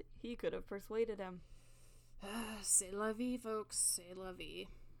met, he could have persuaded him. C'est la vie, folks. C'est la vie.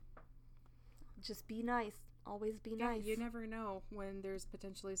 Just be nice. Always be nice. You never know when there's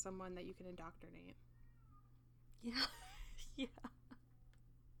potentially someone that you can indoctrinate. Yeah. Yeah.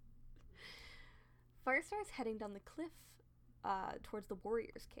 Firestar's heading down the cliff towards the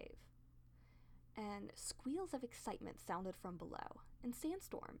warrior's cave. And squeals of excitement sounded from below, and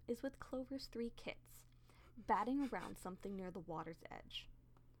Sandstorm is with Clover's 3 kits, batting around something near the water's edge.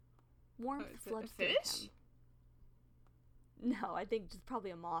 Warmth floods through him. No, I think just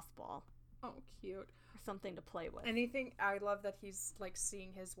probably a moss ball. Oh, cute. Or something to play with. Anything, I love that he's, like,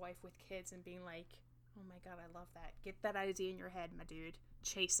 seeing his wife with kids and being like, oh my god, I love that. Get that idea in your head, my dude.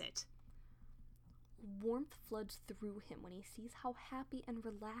 Chase it. Warmth floods through him when he sees how happy and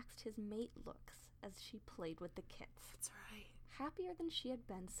relaxed his mate looks as she played with the kits. That's right. Happier than she had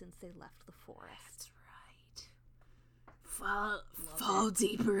been since they left the forest. That's right. Fall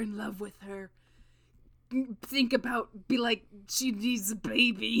deeper in love with her. Think about, be like, she needs a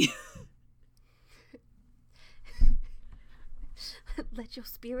baby. Let your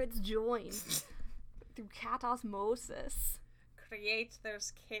spirits join through cat osmosis. Create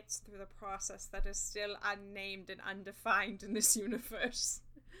those kits through the process that is still unnamed and undefined in this universe.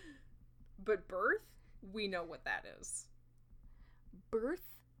 But birth, we know what that is.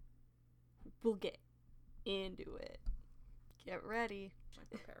 Birth, we'll get into it. Get ready. I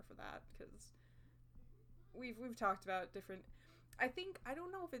prepare for that, because we've talked about different... I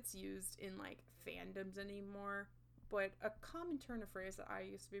don't know if it's used in, like, fandoms anymore, but a common turn of phrase that I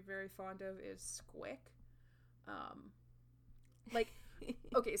used to be very fond of is squick. Like,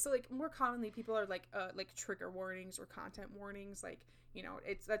 okay, so, like, more commonly people are, like trigger warnings or content warnings, like, you know,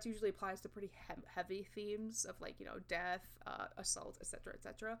 that usually applies to pretty heavy themes of, like, you know, death, assault, etc.,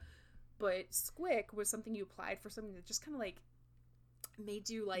 etc. But squick was something you applied for something that just kind of, like, made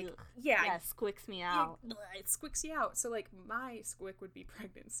you, like, Ugh. yeah, squicks me out. It squicks you out. So, like, my squick would be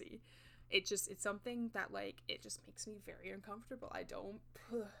pregnancy. It's something that, like, it just makes me very uncomfortable. I'm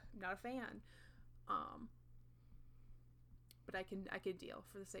not a fan. but I can deal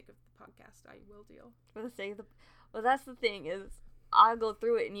for the sake of the podcast. I will deal. For the sake of the... Well, that's the thing, is I'll go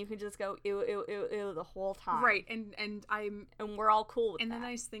through it and you can just go ew, ew, ew, ew the whole time. Right, and I'm... And we're all cool with that. And the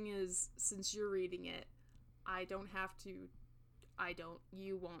nice thing is, since you're reading it, I don't have to...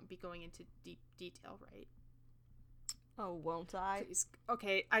 You won't be going into deep detail, right? Oh, won't I? Please.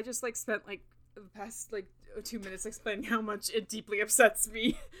 Okay, I just, like, spent, like, the past, like, 2 minutes explaining how much it deeply upsets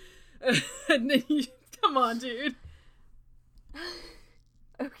me. And then you... Come on, dude.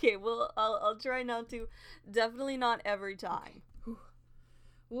 Okay, well, I'll try not to. Definitely not every time. Okay.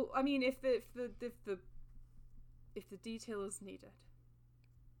 Well, I mean, if the detail is needed.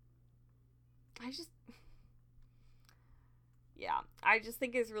 I just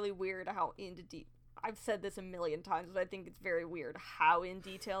think it's really weird how into deep. I've said this a million times, but I think it's very weird how in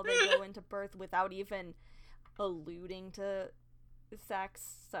detail they go into birth without even alluding to sex.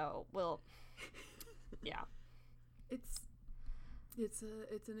 So, well, yeah. It's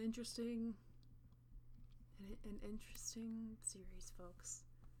an interesting series, folks.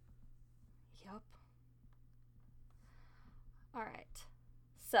 Yup. Alright.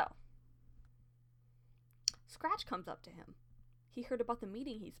 So, Scratch comes up to him. He heard about the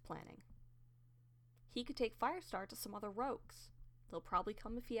meeting he's planning. He could take Firestar to some other rogues. They'll probably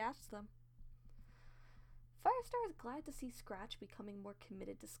come if he asks them. Firestar is glad to see Scratch becoming more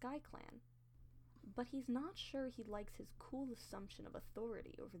committed to SkyClan, but he's not sure he likes his cool assumption of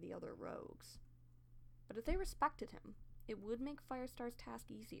authority over the other rogues. But if they respected him, it would make Firestar's task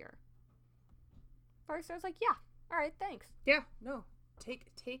easier. Firestar's like, yeah, alright, thanks. Yeah, no. Take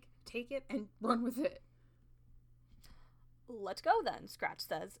it and run with it. Let's go then, Scratch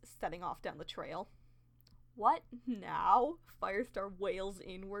says, setting off down the trail. What now? Firestar wails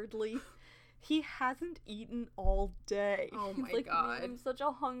inwardly. He hasn't eaten all day. Oh my like, god. I'm such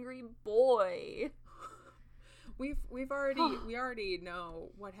a hungry boy. We already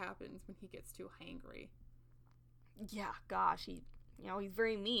know what happens when he gets too hangry. Yeah, gosh, he's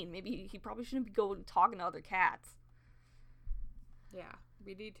very mean. Maybe he probably shouldn't be going talking to other cats. Yeah,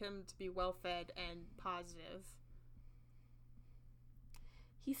 we need him to be well fed and positive.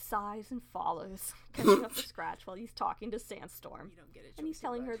 He sighs and follows, catching up to Scratch while he's talking to Sandstorm. You don't get it. And he's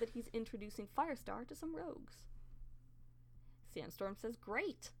telling her that he's introducing Firestar to some rogues. Sandstorm says,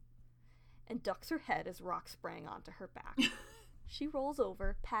 great, and ducks her head as Rock sprang onto her back. She rolls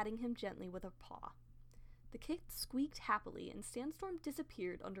over, patting him gently with her paw. The kit squeaked happily, and Sandstorm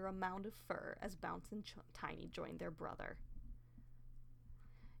disappeared under a mound of fur as Bounce and Tiny joined their brother.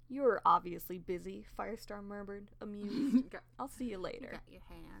 You're obviously busy, Firestar murmured, amused. I'll see you later. You got your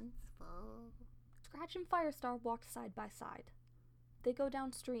hands full. Scratch and Firestar walked side by side. They go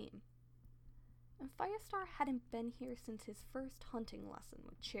downstream. And Firestar hadn't been here since his first hunting lesson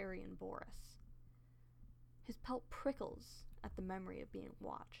with Cherry and Boris. His pelt prickles at the memory of being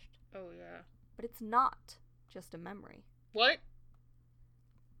watched. Oh, yeah. But it's not just a memory. What?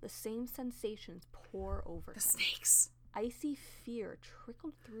 The same sensations pour over him. The snakes. Icy fear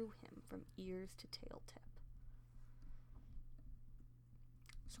trickled through him from ears to tail tip.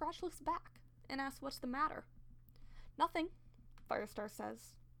 Scratch looks back and asks what's the matter. Nothing, Firestar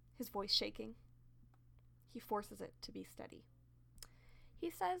says, his voice shaking. He forces it to be steady. He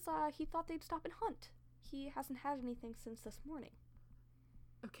says he thought they'd stop and hunt. He hasn't had anything since this morning.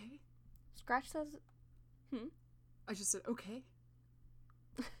 Okay. Scratch says, I just said, okay.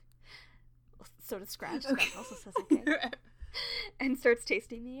 So does Scratch. Okay. Scratch also says okay. And starts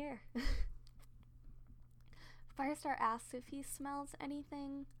tasting the air. Firestar asks if he smells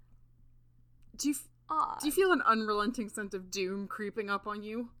anything odd. Do you feel an unrelenting sense of doom creeping up on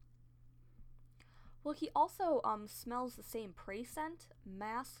you? Well, he also smells the same prey scent,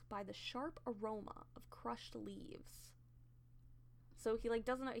 masked by the sharp aroma of crushed leaves. So he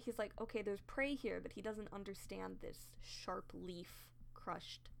doesn't. He's like, okay, there's prey here, but he doesn't understand this sharp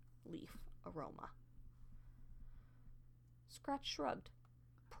crushed leaf aroma. Scratch shrugged.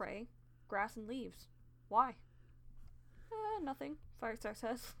 Prey, grass and leaves. Why? Nothing, Firestar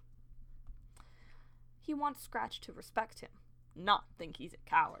says. He wants Scratch to respect him, not think he's a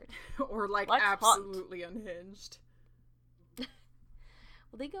coward. Or Let's absolutely hunt. Unhinged. Well,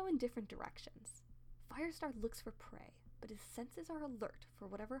 they go in different directions. Firestar looks for prey, but his senses are alert for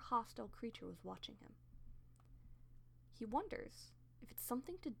whatever hostile creature was watching him. He wonders if it's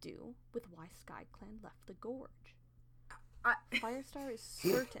something to do with why SkyClan left the gorge. Firestar is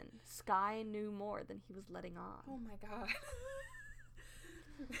certain Sky knew more than he was letting on. Oh my god.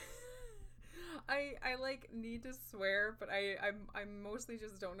 I need to swear, but I mostly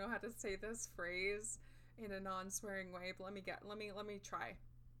just don't know how to say this phrase in a non-swearing way, but let me try.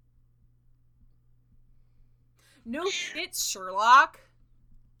 No, it's Sherlock.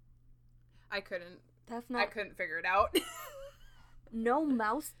 I couldn't figure it out. No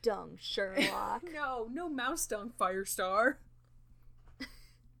mouse dung, Sherlock. No mouse dung, Firestar.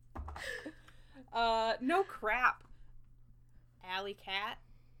 No crap. Alley Cat.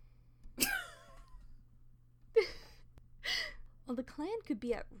 Well, the clan could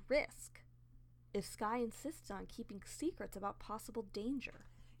be at risk if Sky insists on keeping secrets about possible danger.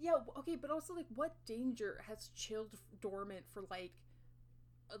 Yeah, okay, but also, like, what danger has chilled dormant for, like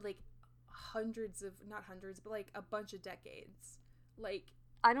hundreds of, not hundreds, but, like, a bunch of decades? Like...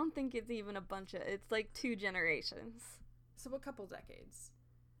 I don't think it's even a bunch of... It's, like, 2 generations. So a couple decades.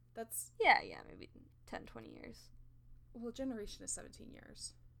 That's... Yeah, maybe 10, 20 years. Well, a generation is 17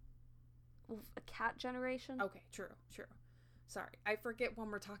 years. Well, a cat generation? Okay, true. Sorry, I forget when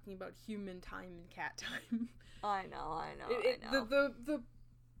we're talking about human time and cat time. I know.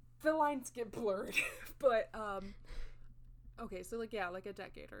 The lines get blurred. But, okay, so, like, yeah, like a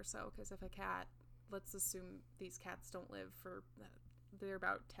decade or so, because if a cat, let's assume these cats don't live for, they're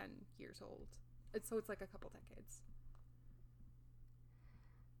about 10 years old. So it's like a couple decades.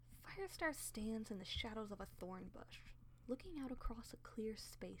 Firestar stands in the shadows of a thorn bush, looking out across a clear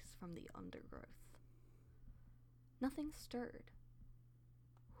space from the undergrowth. Nothing stirred.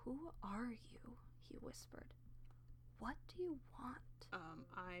 "Who are you?" he whispered. "What do you want?"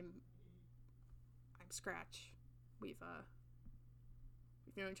 I'm Scratch. We've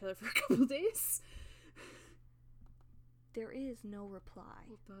known each other for a couple days. There is no reply.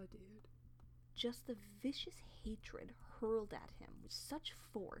 Well, duh, dude. Just the vicious hatred hurled at him with such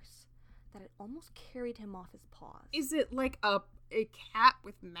force that it almost carried him off his paws. Is it like a cat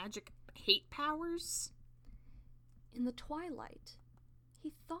with magic hate powers? In the twilight,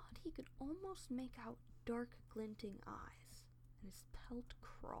 he thought he could almost make out dark glinting eyes, and his pelt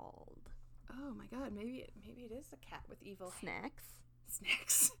crawled. Oh my god, maybe it is a cat with evil Snacks?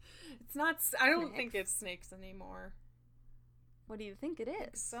 Snakes. It's not. I don't think it's snakes anymore. What do you think it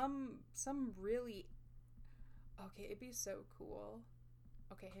is? Like some really. Okay, it'd be so cool.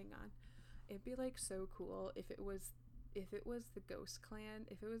 Okay, hang on. It'd be like so cool if it was the Ghost Clan,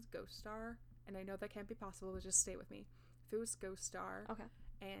 if it was Ghost Star, and I know that can't be possible, but just stay with me. If it was Ghost Star, okay,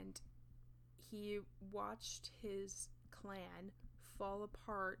 and he watched his clan fall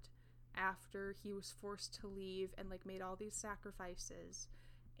apart after he was forced to leave and like made all these sacrifices,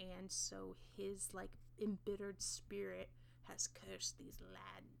 and so his like embittered spirit has cursed these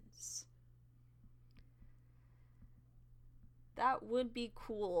lands. That would be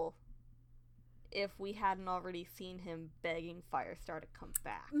cool if we hadn't already seen him begging Firestar to come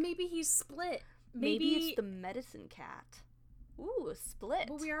back. Maybe he's split. Maybe it's the medicine cat. Ooh, a split.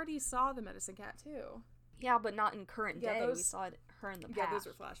 Well, we already saw the medicine cat too. Yeah, but not in current day. We saw her in the past. Yeah, those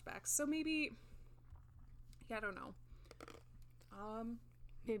were flashbacks. So maybe... Yeah, I don't know.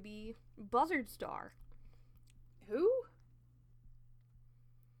 Maybe Buzzard Star. Who?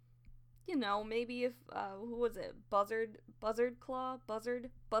 You know, maybe if, who was it? Buzzard Claw? Buzzard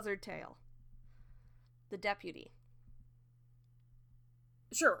Tail. The deputy.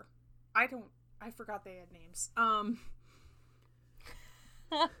 Sure. I forgot they had names.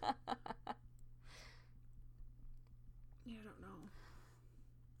 Yeah, I don't know.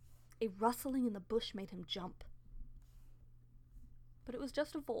 A rustling in the bush made him jump. But it was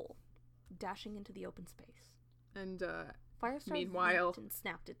just a vole, dashing into the open space. And, Firestar meanwhile, and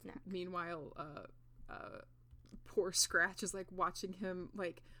snapped its neck. Meanwhile, poor Scratch is, like, watching him,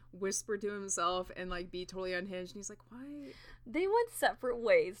 like, whisper to himself and, like, be totally unhinged. And he's like, why? They went separate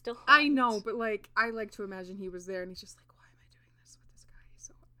ways to hunt. I know, but, like, I like to imagine he was there and he's just like, why am I doing this with this guy? He's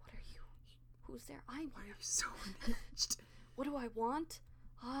so... What are you? Who's there? Why are you so unhinged? What do I want?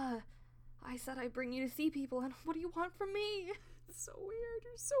 I said I'd bring you to see people, and what do you want from me? It's so weird.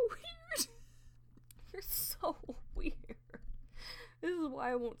 You're so weird. You're so weird. This is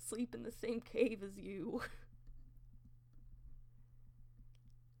why I won't sleep in the same cave as you.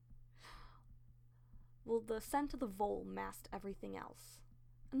 Well, the scent of the vole masked everything else,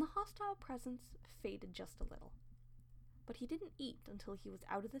 and the hostile presence faded just a little. But he didn't eat until he was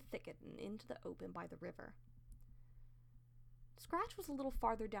out of the thicket and into the open by the river. Scratch was a little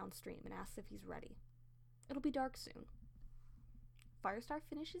farther downstream and asks if he's ready. It'll be dark soon. Firestar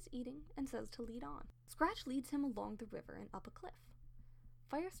finishes eating and says to lead on. Scratch leads him along the river and up a cliff.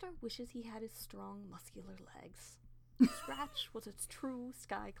 Firestar wishes he had his strong, muscular legs. Scratch was a true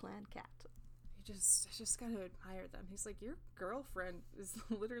Sky Clan cat. I just gotta admire them. He's like, your girlfriend is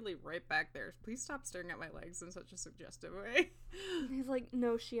literally right back there. Please stop staring at my legs in such a suggestive way. He's like,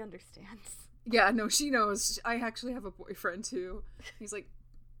 no, she understands. Yeah, no, she knows. I actually have a boyfriend too. He's like,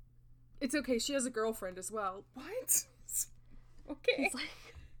 It's okay, she has a girlfriend as well. What? Okay. He's like,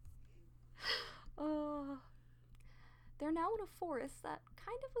 they're now in a forest that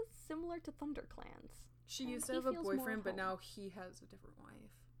kind of was similar to ThunderClan's. She and used to he have a feels more boyfriend, at but home. now he has a different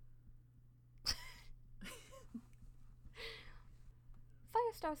wife.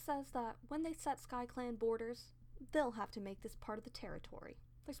 Firestar says that when they set SkyClan borders, they'll have to make this part of the territory.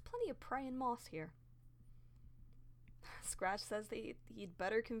 There's plenty of prey and moss here. Scratch says that he'd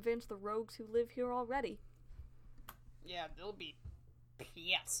better convince the rogues who live here already. Yeah, they'll be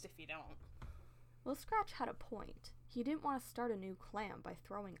pissed if you don't. Well, Scratch had a point. He didn't want to start a new clan by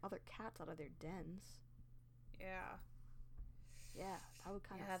throwing other cats out of their dens. Yeah. Yeah, that would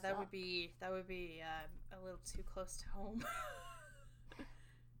kind of suck. That would be a little too close to home.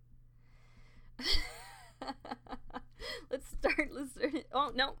 Let's start.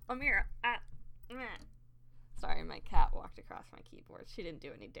 Oh, no, Amira. Sorry, my cat walked across my keyboard. She didn't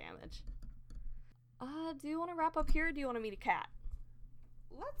do any damage. Do you want to wrap up here, or do you want to meet a cat?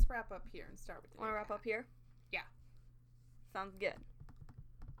 Let's wrap up here and start with the Want to wrap up here? Yeah. Sounds good.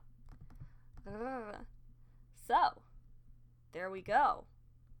 So, there we go.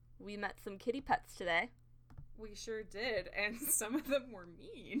 We met some kitty pets today. We sure did, and some of them were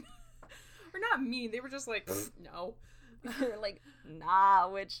mean. Or not mean, they were just like, no. They're like, nah,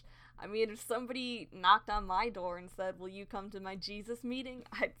 which, I mean, if somebody knocked on my door and said, will you come to my Jesus meeting?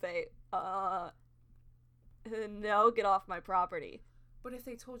 I'd say, no, get off my property. But if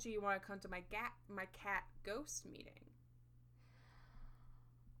they told you want to come to my cat ghost meeting?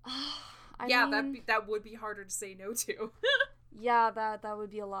 I mean, that would be harder to say no to. Yeah, that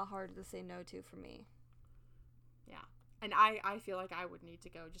would be a lot harder to say no to for me. Yeah. And I feel like I would need to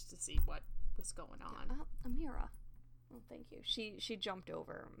go just to see what was going on. Amira. Well, thank you. She jumped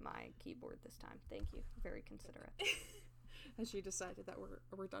over my keyboard this time. Thank you. Very considerate. Has she decided that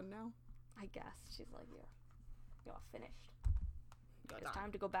we're done now? I guess. She's like, you're finished. You're It's done.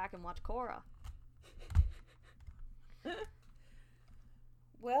 time to go back and watch Korra.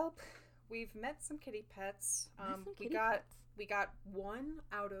 Well, we've met some kitty pets. We got 1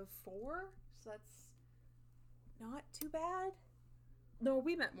 out of 4, so that's not too bad. No,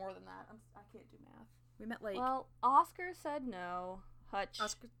 we met more than that. I can't do math. We met like. Well, Oscar said no. Hutch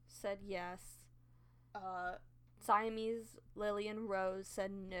Oscar said yes. Siamese, Lillian Rose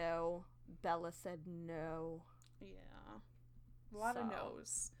said no. Bella said no. Yeah, a lot of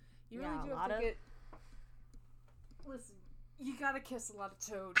no's. You really yeah, do have to get. Listen, you gotta kiss a lot of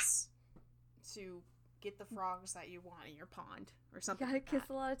toads to get the frogs that you want in your pond or something. You gotta like kiss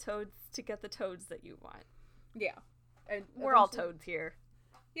a lot of toads to get the toads that you want. Yeah, and We're all toads here.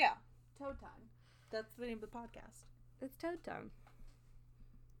 Yeah, Toad Time. That's the name of the podcast. It's Toad Time.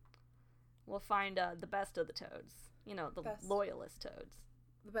 We'll find the best of the toads. You know, the loyalist toads.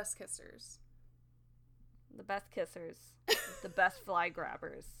 The best kissers. The best kissers. The best fly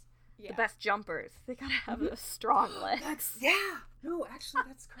grabbers. Yeah. The best jumpers. They gotta have a strong legs. Yeah. No, actually,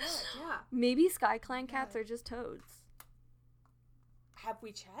 that's correct. Yeah. Maybe SkyClan cats are just toads. Have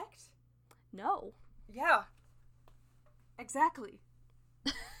we checked? No. Yeah. Exactly.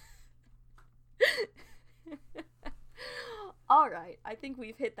 Alright, I think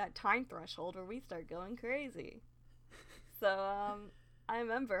we've hit that time threshold where we start going crazy. So, I'm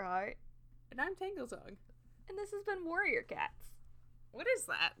Emberheart. And I'm Tangletongue. And this has been Warrior Cats. What is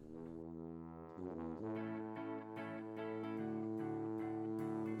that?